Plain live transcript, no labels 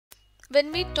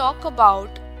When we talk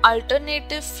about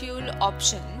alternative fuel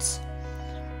options,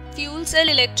 fuel cell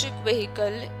electric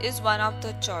vehicle is one of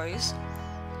the choice.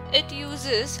 It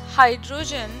uses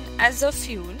hydrogen as a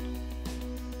fuel.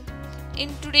 In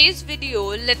today's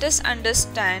video, let us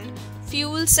understand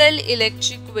fuel cell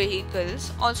electric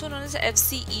vehicles, also known as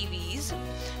FCEVs.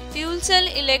 Fuel cell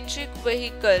electric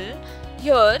vehicle,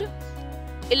 here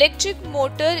electric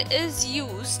motor is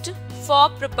used for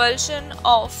propulsion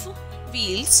of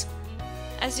wheels.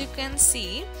 As you can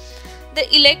see, the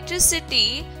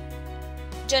electricity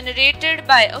generated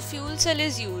by a fuel cell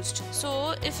is used.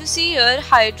 So if you see here,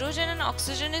 hydrogen and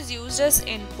oxygen is used as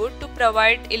input to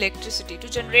provide electricity, to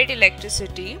generate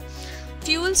electricity.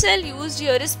 Fuel cell used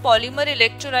here is polymer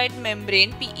electrolyte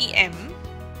membrane, PEM.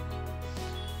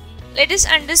 Let us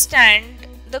understand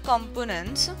the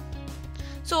components.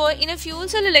 So in a fuel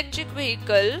cell electric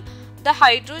vehicle, the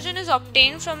hydrogen is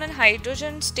obtained from a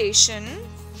hydrogen station.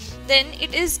 Then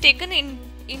it is taken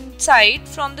inside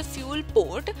from the fuel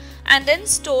port and then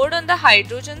stored on the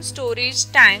hydrogen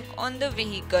storage tank on the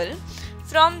vehicle.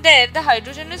 From there, the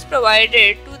hydrogen is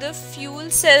provided to the fuel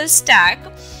cell stack,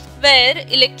 where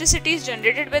electricity is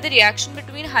generated by the reaction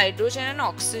between hydrogen and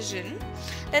oxygen.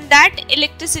 Then that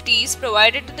electricity is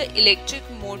provided to the electric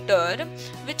motor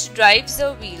which drives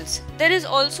the wheels. There is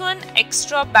also an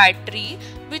extra battery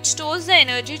which stores the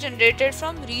energy generated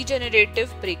from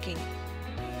regenerative braking.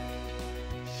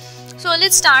 So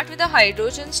let's start with the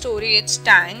hydrogen storage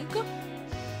tank.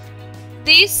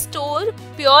 They store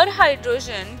pure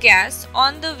hydrogen gas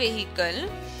on the vehicle.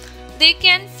 They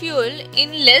can fuel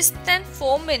in less than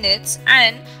 4 minutes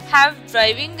and have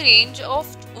driving range of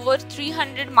over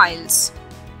 300 miles.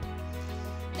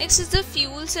 Next is the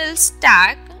fuel cell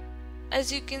stack.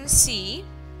 As you can see,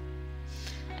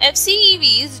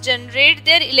 FCEVs generate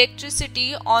their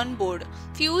electricity on board.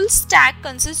 Fuel stack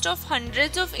consists of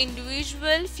hundreds of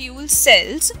individual fuel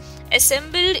cells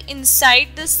assembled inside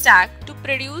the stack to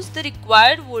produce the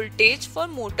required voltage for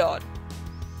motor.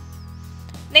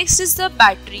 Next is the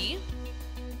battery.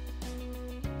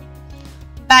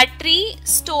 Battery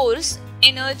stores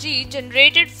energy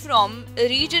generated from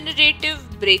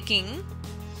regenerative braking.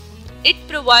 It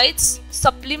provides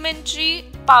supplementary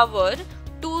power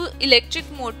to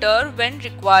electric motor when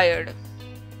required.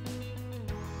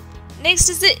 Next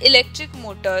is the electric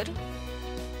motor.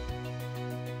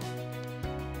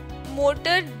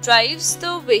 Motor drives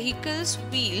the vehicle's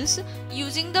wheels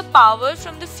using the power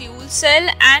from the fuel cell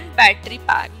and battery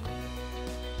pack.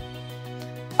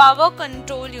 Power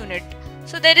control unit.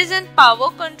 So there is a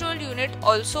power control unit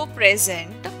also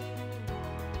present.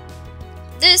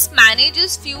 This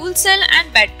manages fuel cell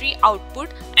and battery output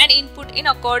and input in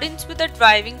accordance with the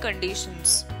driving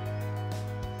conditions.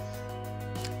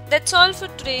 That's all for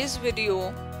today's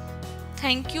video.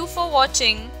 Thank you for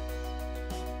watching.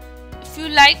 If you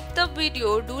liked the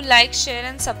video, do like, share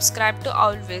and subscribe to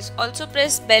Always. Also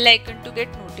press bell icon to get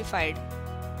notified.